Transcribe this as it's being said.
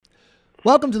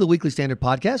Welcome to the Weekly Standard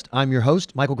Podcast. I'm your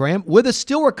host, Michael Graham. With us,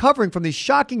 still recovering from the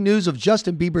shocking news of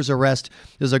Justin Bieber's arrest,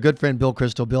 is our good friend Bill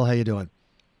Kristol. Bill, how you doing?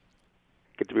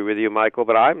 Good to be with you, Michael,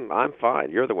 but I'm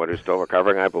fine. You're the one who's still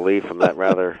recovering, I believe, from that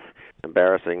rather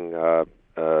embarrassing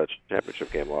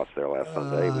championship game loss there last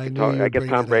Sunday. I guess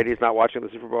Tom Brady's not watching the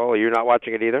Super Bowl. Are you not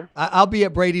watching it either? I'll be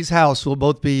at Brady's house. We'll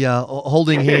both be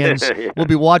holding hands. Yeah. We'll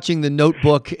be watching The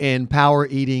Notebook and power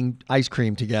eating ice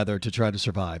cream together to try to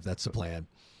survive. That's the plan.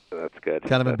 That's good.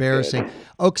 Kind of That's embarrassing. Good.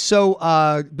 Okay, so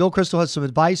Bill Kristol has some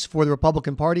advice for the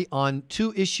Republican Party on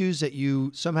two issues that you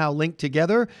somehow linked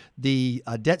together, the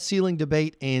debt ceiling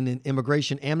debate and an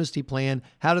immigration amnesty plan.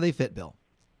 How do they fit, Bill?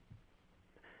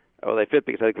 Oh, they fit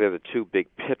because I think they're the two big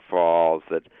pitfalls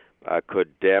that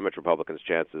could damage Republicans'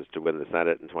 chances to win the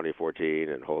Senate in 2014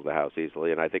 and hold the House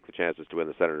easily. And I think the chances to win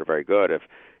the Senate are very good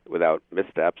without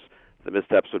missteps. The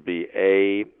missteps would be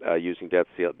using debt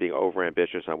ceiling, being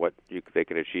overambitious on what they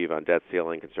can achieve on debt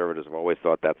ceiling. Conservatives have always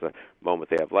thought that's a moment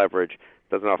they have leverage.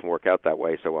 Doesn't often work out that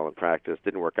way so well in practice.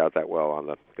 Didn't work out that well on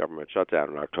the government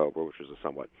shutdown in October, which was a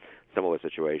somewhat similar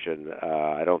situation.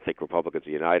 I don't think Republicans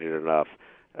are united enough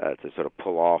to sort of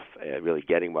pull off really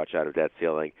getting much out of debt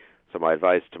ceiling. So my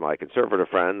advice to my conservative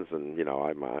friends, and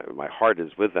my heart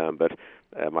is with them, but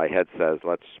my head says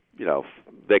let's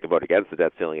they can vote against the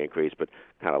debt ceiling increase, but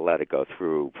kind of let it go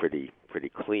through pretty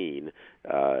clean.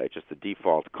 It's just the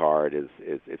default card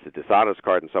it's a dishonest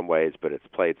card in some ways, but it's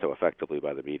played so effectively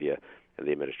by the media and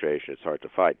the administration it's hard to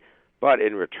fight. But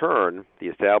in return, the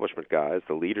establishment guys,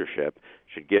 the leadership,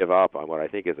 should give up on what I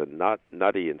think is a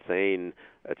nutty, insane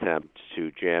attempt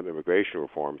to jam immigration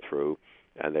reform through.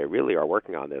 And they really are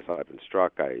working on this. I've been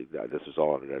struck. This was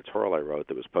all in an editorial I wrote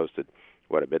that was posted,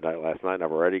 at midnight last night. And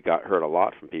I've already heard a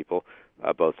lot from people,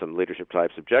 both some leadership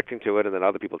types objecting to it, and then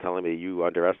other people telling me, you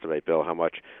underestimate, Bill, how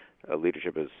much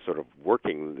leadership is sort of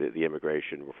working the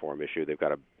immigration reform issue. They've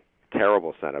got a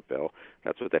terrible Senate bill.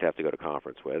 That's what they'd have to go to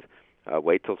conference with.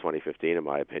 Wait till 2015, in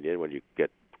my opinion, when you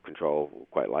get control,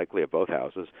 quite likely, of both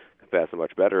houses, can pass a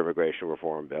much better immigration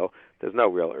reform bill. There's no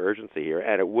real urgency here,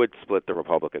 and it would split the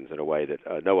Republicans in a way that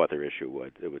no other issue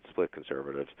would. It would split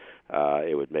conservatives.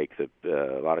 It would make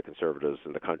a lot of conservatives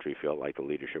in the country feel like the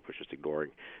leadership was just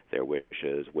ignoring their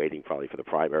wishes, waiting probably for the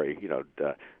primary,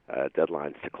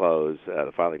 deadlines to close,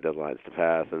 the filing deadlines to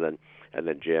pass, and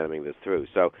then jamming this through.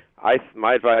 So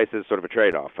my advice is sort of a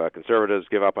trade-off. Conservatives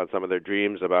give up on some of their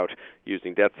dreams about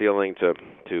using debt ceiling to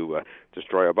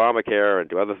destroy Obamacare and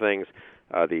do other things.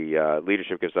 The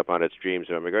leadership gives up on its dreams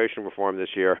of immigration reform this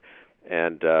year,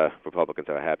 and Republicans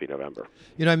have a happy November.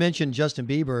 I mentioned Justin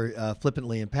Bieber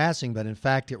flippantly in passing, but in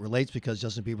fact it relates because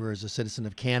Justin Bieber is a citizen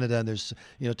of Canada, and there's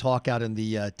talk out in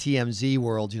the TMZ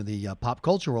world, the pop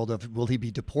culture world of will he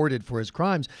be deported for his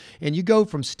crimes? And you go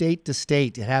from state to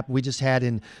state. It happened. We just had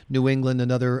in New England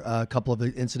another couple of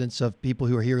incidents of people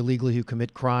who are here illegally who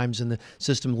commit crimes, and the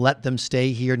system let them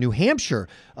stay here. New Hampshire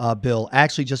bill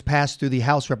actually just passed through the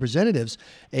House Representatives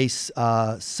a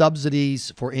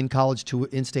subsidies for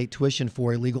in-state tuition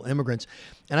for illegal immigrants.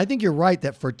 And I think you're right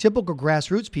that for typical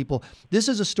grassroots people, this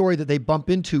is a story that they bump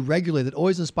into regularly that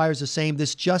always inspires the same,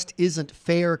 this just isn't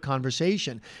fair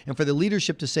conversation. And for the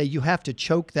leadership to say you have to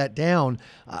choke that down,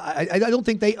 I don't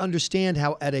think they understand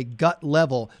how at a gut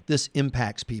level this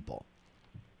impacts people.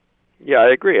 Yeah,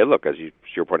 I agree. And look, as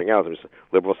you're pointing out,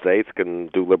 liberal states can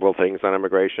do liberal things on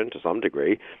immigration to some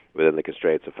degree within the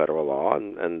constraints of federal law,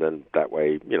 and then that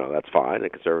way, that's fine.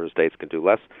 And conservative states can do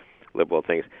less liberal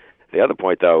things. The other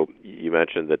point, though, you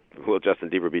mentioned that will Justin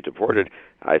Bieber be deported?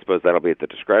 I suppose that'll be at the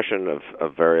discretion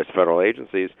of various federal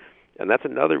agencies. And that's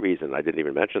another reason, I didn't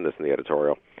even mention this in the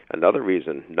editorial, another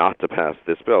reason not to pass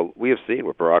this bill. We have seen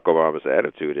what Barack Obama's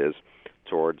attitude is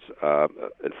towards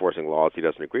enforcing laws he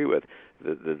doesn't agree with.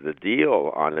 The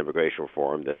deal on immigration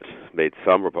reform that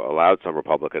allowed some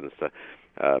Republicans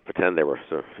to pretend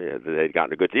they'd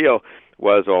gotten a good deal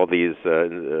was all these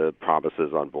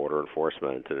promises on border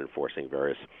enforcement and enforcing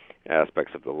various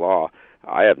aspects of the law.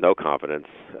 I have no confidence,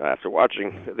 after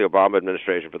watching the Obama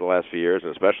administration for the last few years,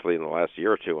 and especially in the last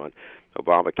year or two on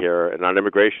Obamacare and on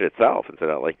immigration itself,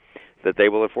 incidentally, that they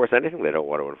will enforce anything they don't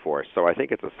want to enforce. So I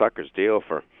think it's a sucker's deal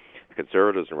for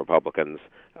conservatives and Republicans.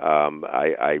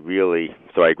 I agree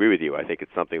with you. I think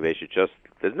it's something they should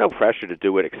there's no pressure to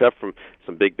do it except from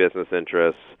some big business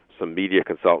interests, some media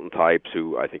consultant types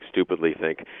who I think stupidly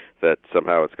think that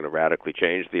somehow it's going to radically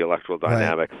change the electoral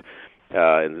dynamics. Right.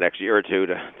 In the next year or two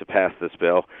to pass this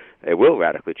bill. It will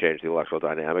radically change the electoral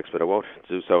dynamics, but it won't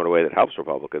do so in a way that helps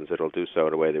Republicans. It'll do so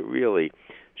in a way that really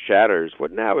shatters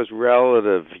what now is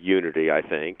relative unity, I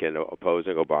think, in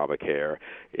opposing Obamacare,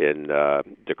 in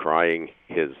decrying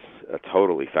his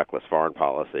totally feckless foreign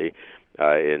policy,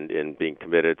 in being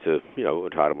committed to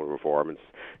entitlement reform and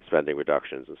spending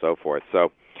reductions and so forth.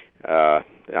 So I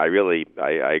agree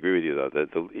with you,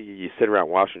 though. You sit around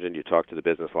Washington, you talk to the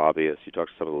business lobbyists, you talk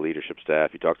to some of the leadership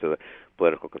staff, you talk to the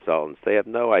political consultants. They have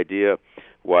no idea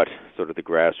what sort of the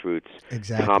grassroots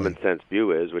common sense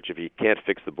view is, which if you can't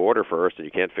fix the border first and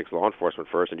you can't fix law enforcement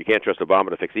first and you can't trust Obama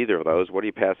to fix either of those, what are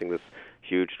you passing this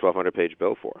huge 1,200-page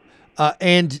bill for?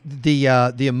 And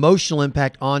the emotional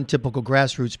impact on typical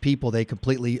grassroots people, they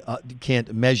completely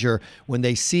can't measure when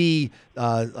they see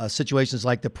situations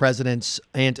like the president's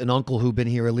aunt and uncle who've been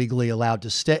here illegally allowed to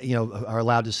stay, are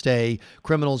allowed to stay,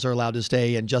 criminals are allowed to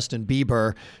stay, and Justin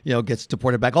Bieber, gets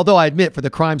deported back. Although I admit, for the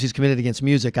crimes he's committed against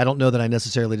music, I don't know that I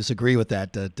necessarily disagree with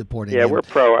that deporting. Yeah, him. We're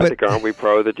pro. I think aren't we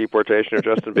pro the deportation of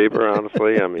Justin Bieber?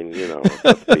 Honestly, I mean,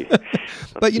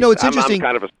 But it's interesting. I'm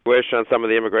kind of a squish on some of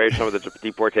the immigration, some of the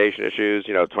deportation issues.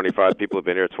 25 people have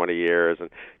been here 20 years and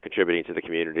contributing to the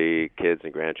community, kids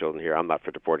and grandchildren here. I'm not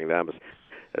for deporting them,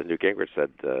 as Newt Gingrich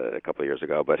said a couple of years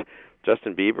ago. But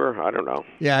Justin Bieber, I don't know.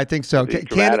 Yeah, I think so. It'd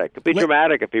be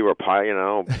dramatic if he were,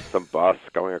 some bus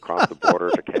going across the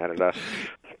border to Canada,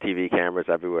 TV cameras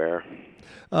everywhere.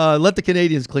 Let the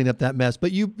Canadians clean up that mess.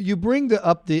 But you bring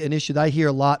up an issue that I hear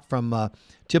a lot from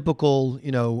typical,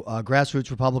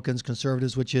 grassroots Republicans,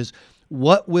 conservatives, which is,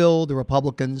 what will the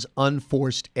Republicans'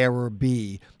 unforced error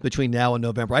be between now and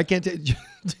November? I can't tell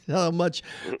how much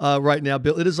right now,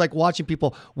 Bill. It is like watching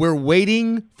people. We're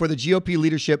waiting for the GOP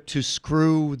leadership to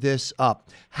screw this up.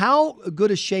 How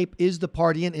good a shape is the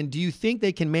party in? And do you think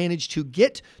they can manage to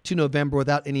get to November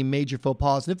without any major faux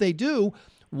pas? And if they do,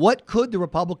 what could the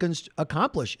Republicans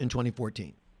accomplish in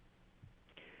 2014?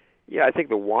 Yeah, I think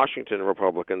the Washington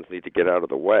Republicans need to get out of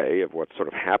the way of what's sort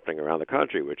of happening around the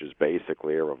country, which is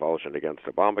basically a revulsion against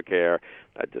Obamacare,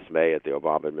 a dismay at the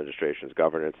Obama administration's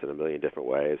governance in a million different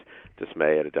ways,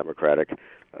 dismay at a Democratic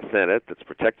Senate that's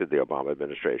protected the Obama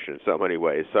administration in so many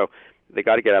ways. So they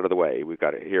got to get out of the way. We've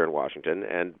got it here in Washington,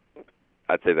 and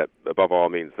I'd say that above all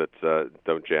means that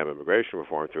don't jam immigration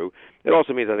reform through. It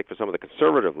also means, I think, for some of the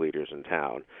conservative leaders in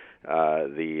town,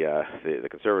 the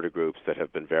conservative groups that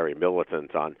have been very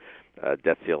militant on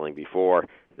debt ceiling before,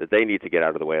 that they need to get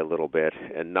out of the way a little bit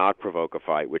and not provoke a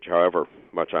fight, which, however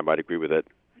much I might agree with it,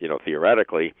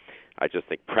 theoretically, I just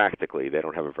think practically they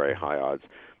don't have a very high odds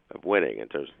of winning in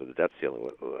terms of the debt ceiling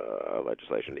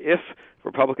legislation. If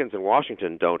Republicans in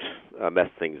Washington don't mess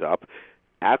things up,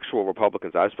 actual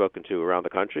Republicans I've spoken to around the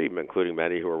country, including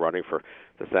many who are running for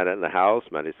the Senate and the House,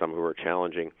 some who are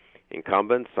challenging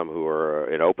incumbents, some who are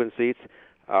in open seats,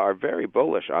 are very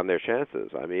bullish on their chances.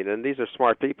 I mean, and these are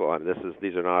smart people. I mean,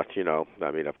 these are not,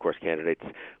 of course, candidates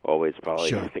always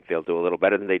probably think they'll do a little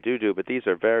better than they do, but these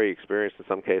are very experienced in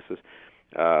some cases,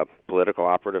 political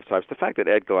operative types. The fact that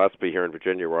Ed Gillespie here in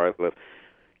Virginia, where I live,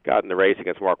 got in the race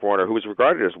against Mark Warner, who was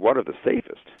regarded as one of the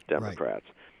safest Democrats.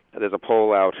 Right. There's a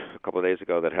poll out a couple of days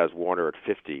ago that has Warner at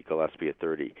 50, Gillespie at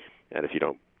 30. And if you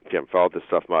haven't followed this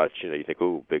stuff much, you think,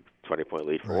 ooh, big 20-point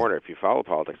lead for Warner. If you follow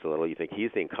politics a little, you think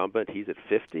he's the incumbent, he's at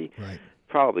 50. Right.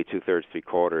 Probably 2/3,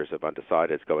 3/4 of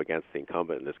undecideds go against the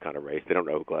incumbent in this kind of race. They don't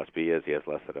know who Gillespie is. He has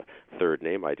less than a third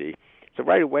name ID. So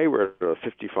right away we're at a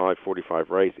 55-45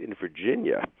 race in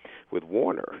Virginia with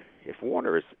Warner. If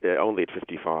Warner is only at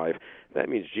 55, that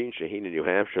means Gene Shaheen in New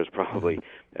Hampshire is probably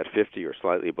at 50 or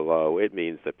slightly below. It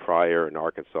means that Pryor in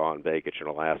Arkansas and Begich in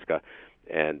Alaska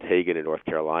and Hagan in North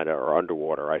Carolina are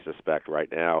underwater, I suspect,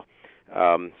 right now.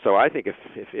 So I think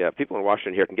if people in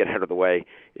Washington here can get out of the way,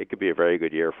 it could be a very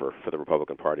good year for the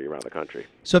Republican Party around the country.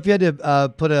 So if you had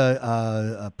to put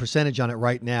a percentage on it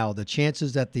right now, the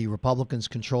chances that the Republicans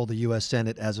control the U.S.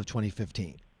 Senate as of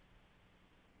 2015?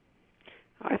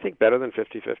 I think better than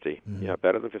 50-50. Mm-hmm. Yeah,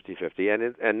 better than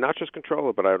 50-50. And not just control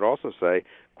it, but I would also say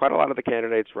quite a lot of the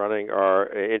candidates running are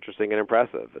interesting and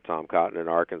impressive. Tom Cotton in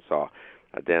Arkansas,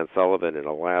 Dan Sullivan in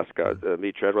Alaska.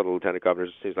 Meade Treadwell, the lieutenant governor,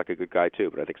 seems like a good guy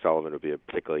too, but I think Sullivan would be a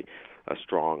particularly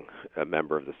strong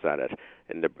member of the Senate.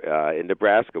 In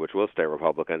Nebraska, which will stay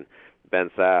Republican, Ben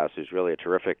Sass, who's really a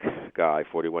terrific guy,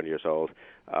 41 years old,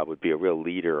 would be a real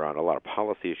leader on a lot of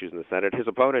policy issues in the Senate. His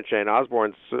opponent, Shane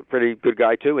Osborne's a pretty good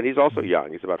guy too, and he's also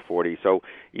young. He's about 40. So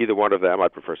either one of them, I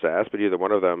prefer Sass, but either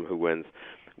one of them who wins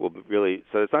will really.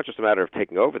 So it's not just a matter of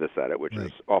taking over the Senate, which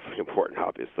is awfully important,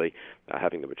 obviously,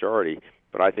 having the majority.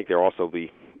 But I think there'll also be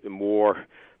more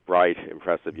bright,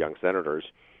 impressive young senators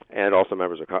and also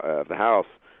members of the House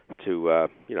to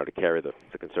carry the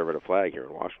conservative flag here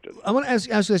in Washington. I want to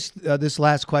ask this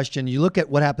last question. You look at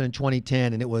what happened in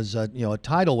 2010, and it was a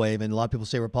tidal wave, and a lot of people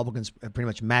say Republicans have pretty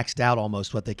much maxed out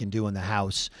almost what they can do in the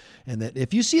House, and that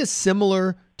if you see a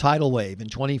similar tidal wave in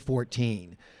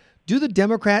 2014, do the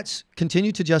Democrats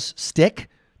continue to just stick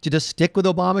to just stick with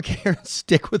Obamacare,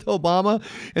 stick with Obama,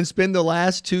 and spend the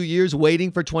last 2 years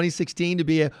waiting for 2016 to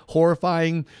be a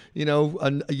horrifying,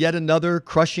 yet another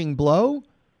crushing blow?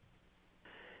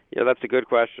 Yeah, that's a good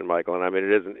question, Michael. And I mean,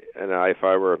 it isn't. And if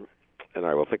I were, and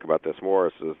I will think about this more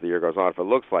as the year goes on. If it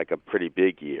looks like a pretty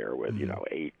big year with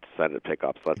 8 Senate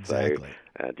pickups, let's say,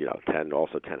 and 10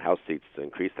 House seats to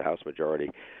increase the House majority,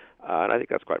 and I think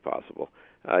that's quite possible.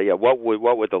 What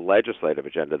would the legislative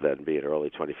agenda then be in early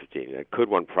 2015? Could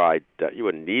one you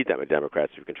wouldn't need that many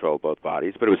Democrats to control both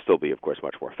bodies, but it would still be, of course,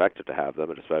 much more effective to have them,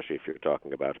 and especially if you're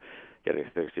talking about getting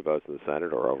 60 votes in the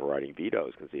Senate or overriding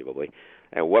vetoes, conceivably.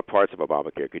 And what parts of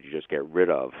Obamacare could you just get rid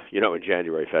of, in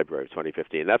January, February of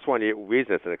 2015? That's one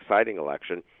reason it's an exciting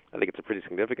election. I think it's a pretty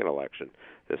significant election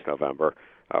this November.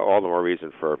 All the more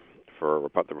reason for the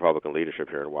Republican leadership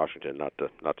here in Washington not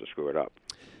to screw it up.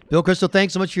 Bill Kristol,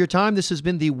 thanks so much for your time. This has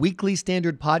been the Weekly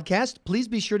Standard Podcast. Please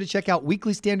be sure to check out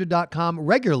weeklystandard.com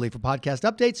regularly for podcast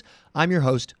updates. I'm your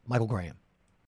host, Michael Graham.